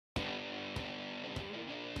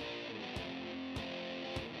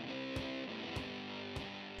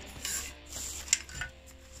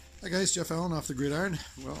Hi guys, Jeff Allen off the gridiron.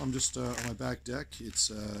 Well, I'm just on my back deck.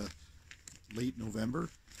 It's late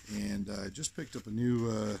November, and I just picked up a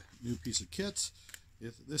new piece of kit.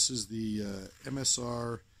 This is the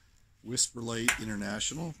MSR WhisperLite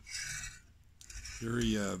Internationale.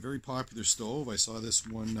 Very popular stove. I saw this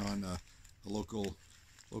one on a local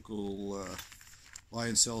buy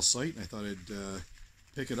and sell site, and I thought I'd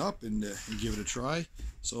pick it up and give it a try.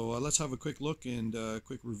 So let's have a quick look and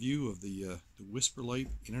quick review of the WhisperLite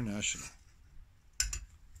Internationale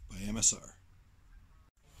by MSR.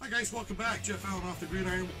 Hi guys, welcome back. Jeff Allen off the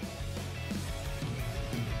gridiron.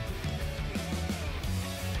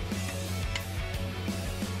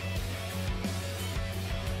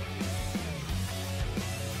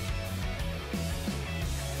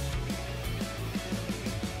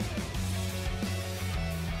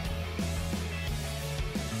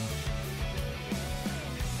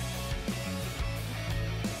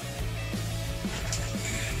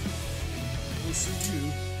 We'll see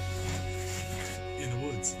you in the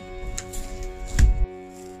woods.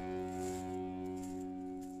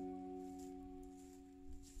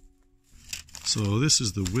 So this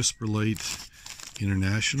is the WhisperLite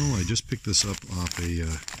Internationale. I just picked this up off a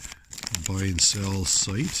buy and sell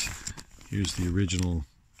site. Here's the original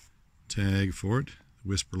tag for it.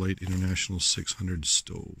 WhisperLite Internationale 600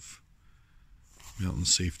 stove. Mountain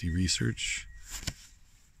Safety Research.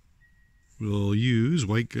 We'll use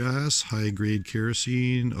white gas, high-grade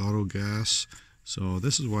kerosene, auto gas. So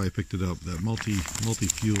this is why I picked it up. That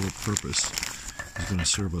multi-fuel purpose is going to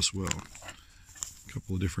serve us well. A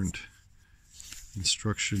couple of different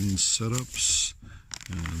instruction setups.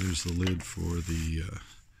 There's the lid for the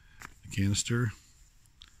canister.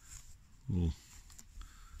 Little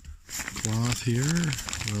cloth here.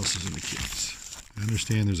 What else is in the kit? I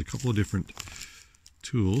understand there's a couple of different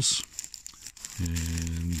tools,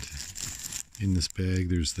 and in this bag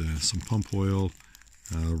there's some pump oil,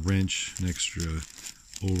 wrench, an extra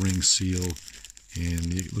O-ring seal,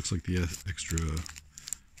 and it looks like the extra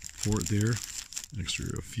port there,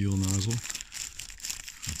 extra fuel nozzle.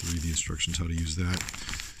 I'll have to read the instructions how to use that.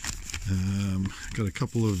 Got a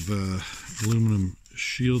couple of aluminum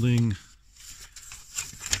shielding.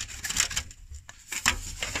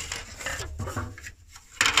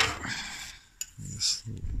 This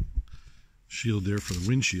little shield there for the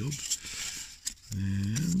windshield.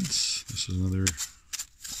 And this is another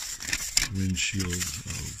windshield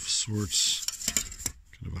of sorts,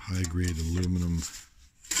 kind of a high-grade aluminum,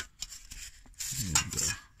 and I'm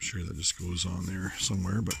sure that just goes on there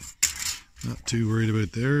somewhere, but not too worried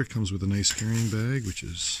about there. It comes with a nice carrying bag, which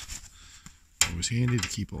is always handy to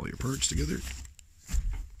keep all your parts together.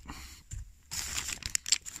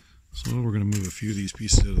 So we're going to move a few of these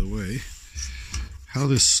pieces out of the way. How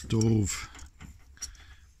this stove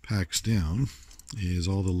packs down is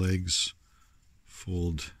all the legs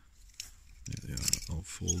fold, all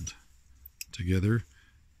fold together,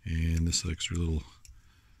 and this extra little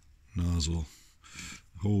nozzle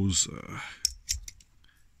hose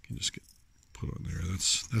can just get put on there.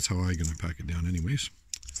 That's how I'm gonna pack it down anyways.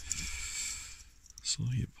 So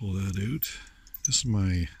you pull that out. This is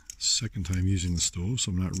my second time using the stove,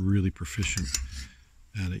 so I'm not really proficient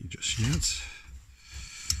at it just yet.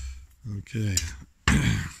 Okay.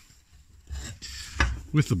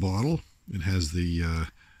 With the bottle, it has the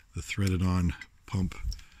threaded on pump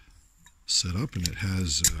set up, and it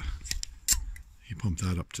has you pump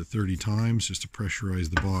that up to 30 times just to pressurize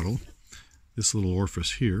the bottle. This little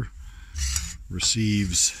orifice here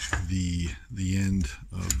receives the end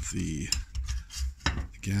of the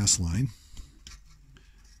gas line.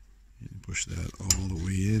 And push that all the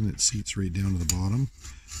way in. It seats right down to the bottom,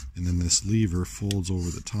 and then this lever folds over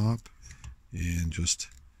the top and just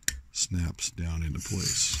snaps down into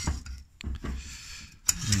place.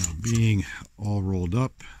 Now, being all rolled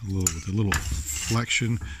up with a little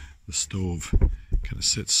flexion, the stove kind of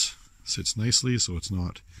sits nicely, so it's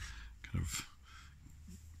not kind of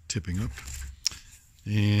tipping up.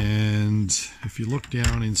 And if you look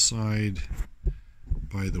down inside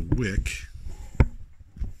by the wick,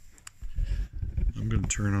 I'm going to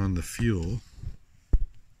turn on the fuel.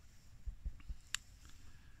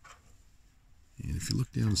 And if you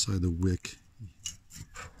look down inside the wick,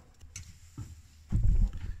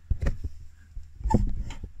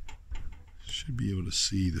 should be able to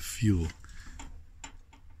see the fuel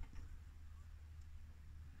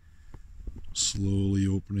slowly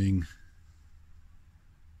opening.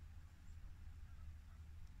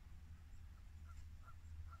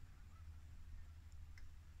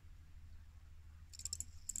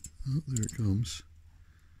 Oh, there it comes.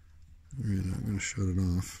 Alright, I'm going to shut it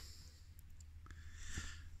off.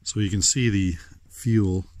 So you can see the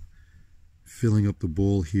fuel filling up the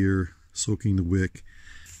bowl here, soaking the wick.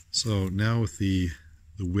 So now with the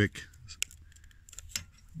wick,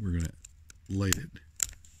 we're going to light it.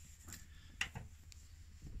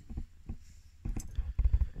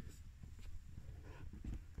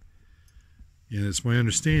 And it's my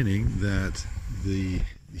understanding that the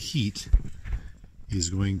heat is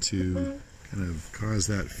going to kind of cause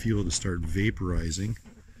that fuel to start vaporizing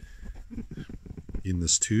in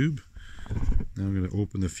this tube. Now I'm going to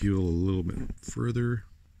open the fuel a little bit further.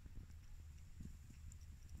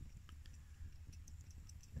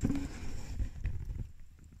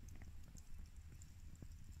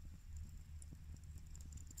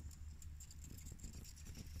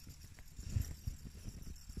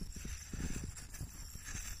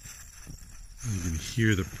 You can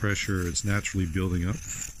hear the pressure, it's naturally building up.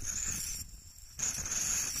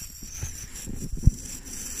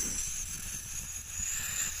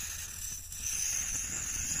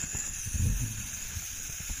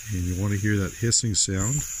 And you want to hear that hissing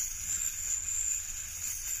sound.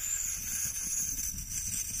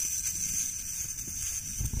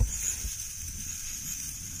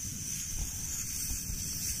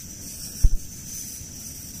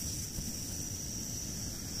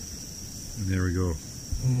 And there we go.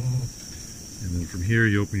 And then from here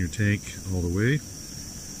you open your tank all the way,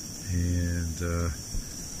 and the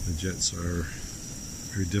jets are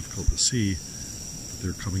very difficult to see, but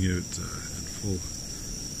they're coming out at full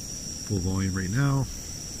volume right now,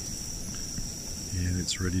 and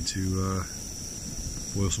it's ready to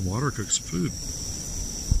boil some water, cook some food.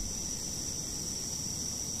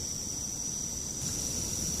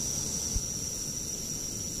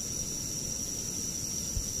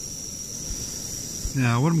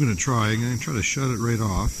 Now what I'm going to try, I'm going to try to shut it right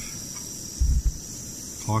off.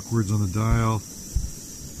 Clockworks on the dial,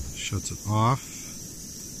 shuts it off.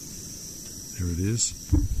 There it is.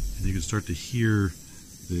 And you can start to hear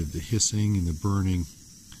the hissing and the burning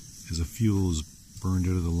as the fuel is burned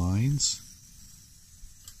out of the lines.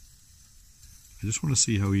 I just want to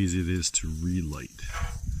see how easy it is to relight.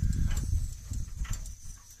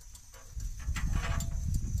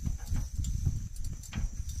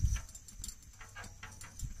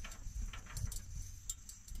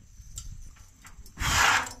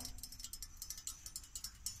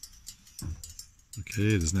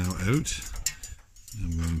 Okay, it is now out.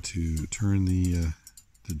 I'm going to turn the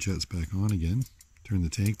jets back on again. Turn the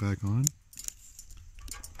tank back on.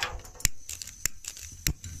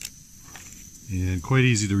 And quite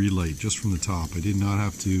easy to relight just from the top. I did not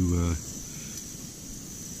have to,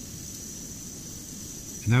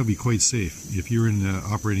 and that would be quite safe. If you're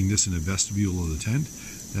operating this in a vestibule of the tent,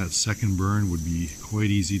 that second burn would be quite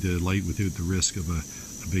easy to light without the risk of a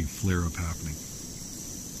big flare-up happening.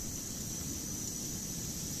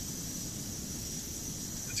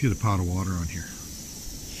 Let's get a pot of water on here.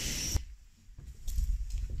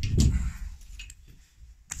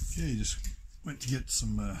 Okay, just went to get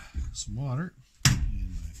some water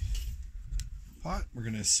in my pot. We're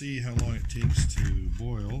going to see how long it takes to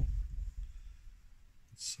boil.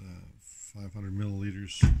 It's 500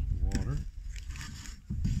 milliliters of water.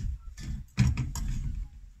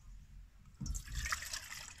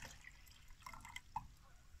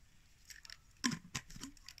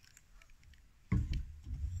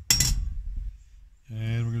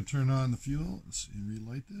 And we're going to turn on the fuel and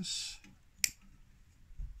relight this.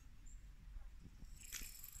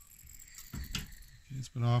 It's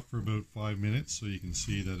been off for about 5 minutes, so you can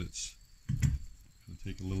see that it's going to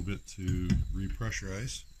take a little bit to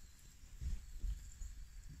repressurize.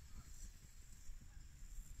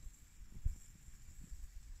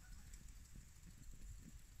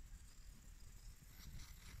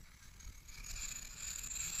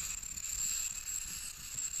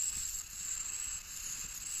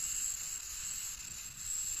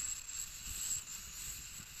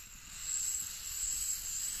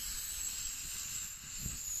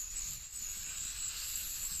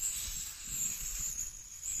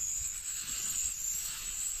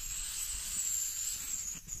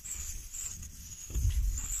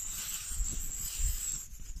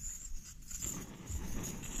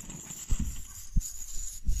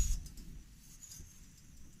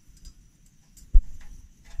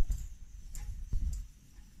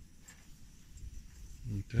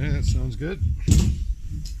 Okay, that sounds good.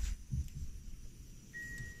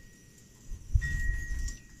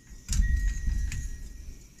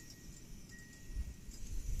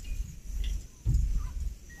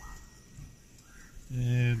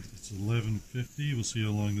 And it's 11:50. We'll see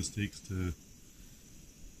how long this takes to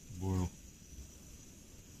boil.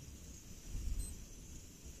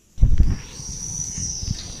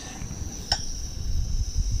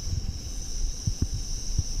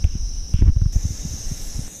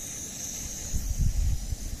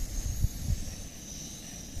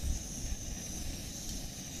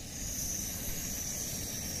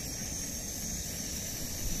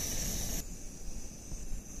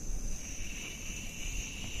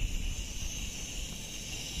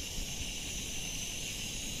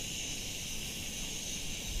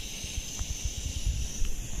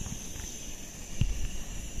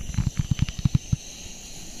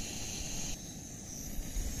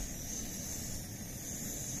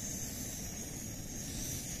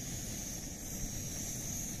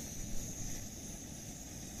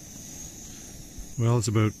 Well, it's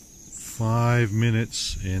about 5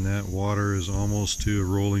 minutes and that water is almost to a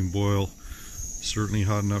rolling boil. Certainly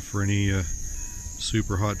hot enough for any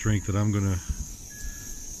super hot drink that I'm gonna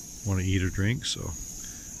want to eat or drink. So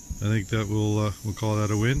I think that we'll call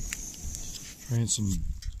that a win. Trying some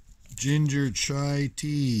ginger chai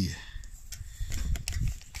tea.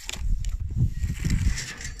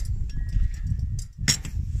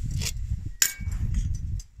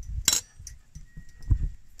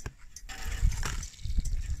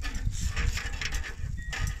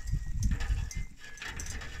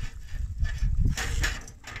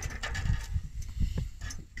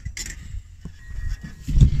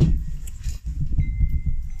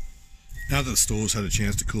 Now that the stove's had a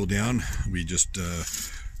chance to cool down, we just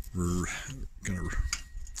we're gonna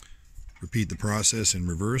repeat the process in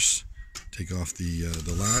reverse. Take off the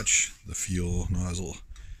latch, the fuel nozzle,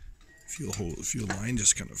 fuel line.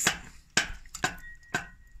 Just kind of,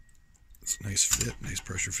 it's a nice fit, nice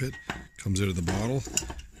pressure fit. Comes out of the bottle.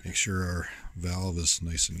 Make sure our valve is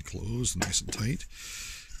nice and closed, nice and tight.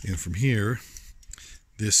 And from here,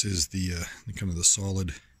 this is the kind of the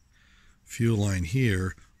solid fuel line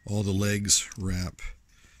here. All the legs wrap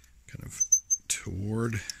kind of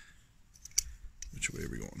toward, which way are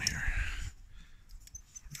we going here?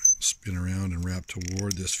 Spin around and wrap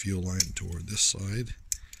toward this fuel line, toward this side,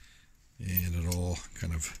 and it all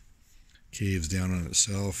kind of caves down on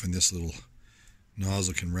itself, and this little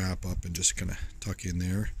nozzle can wrap up and just kind of tuck in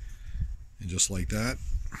there, and just like that,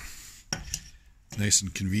 nice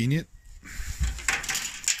and convenient.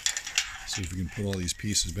 See if we can put all these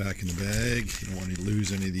pieces back in the bag. You don't want to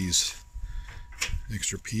lose any of these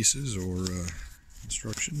extra pieces or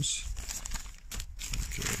instructions.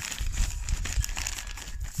 Okay.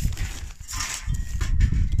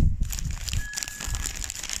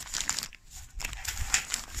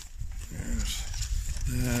 There's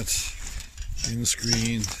that in the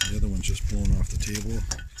screen. The other one's just blown off the table.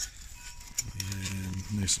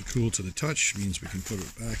 And nice and cool to the touch means we can put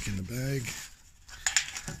it back in the bag.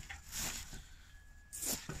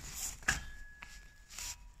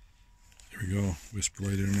 There we go,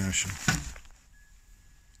 WhisperLite International.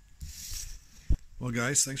 Well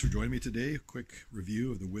guys, thanks for joining me today. A quick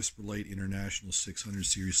review of the WhisperLite International 600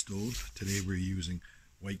 series stove. Today we're using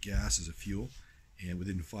white gas as a fuel, and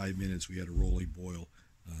within 5 minutes we had a rolling boil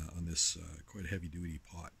on this quite heavy duty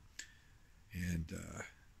pot. And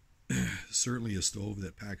certainly a stove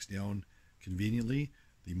that packs down conveniently.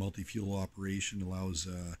 The multi-fuel operation allows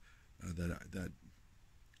that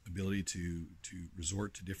ability to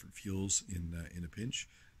resort to different fuels in a pinch.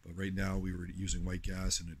 But right now we were using white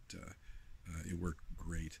gas, and it worked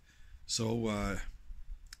great. So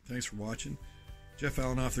thanks for watching. Jeff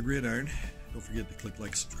Allen, Off The Gridiron. Don't forget to click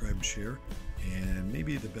like, subscribe, and share, and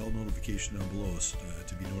maybe the bell notification down below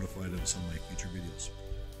to be notified of some of my future videos.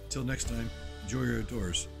 Until next time, enjoy your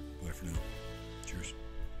outdoors. Bye for now. Cheers.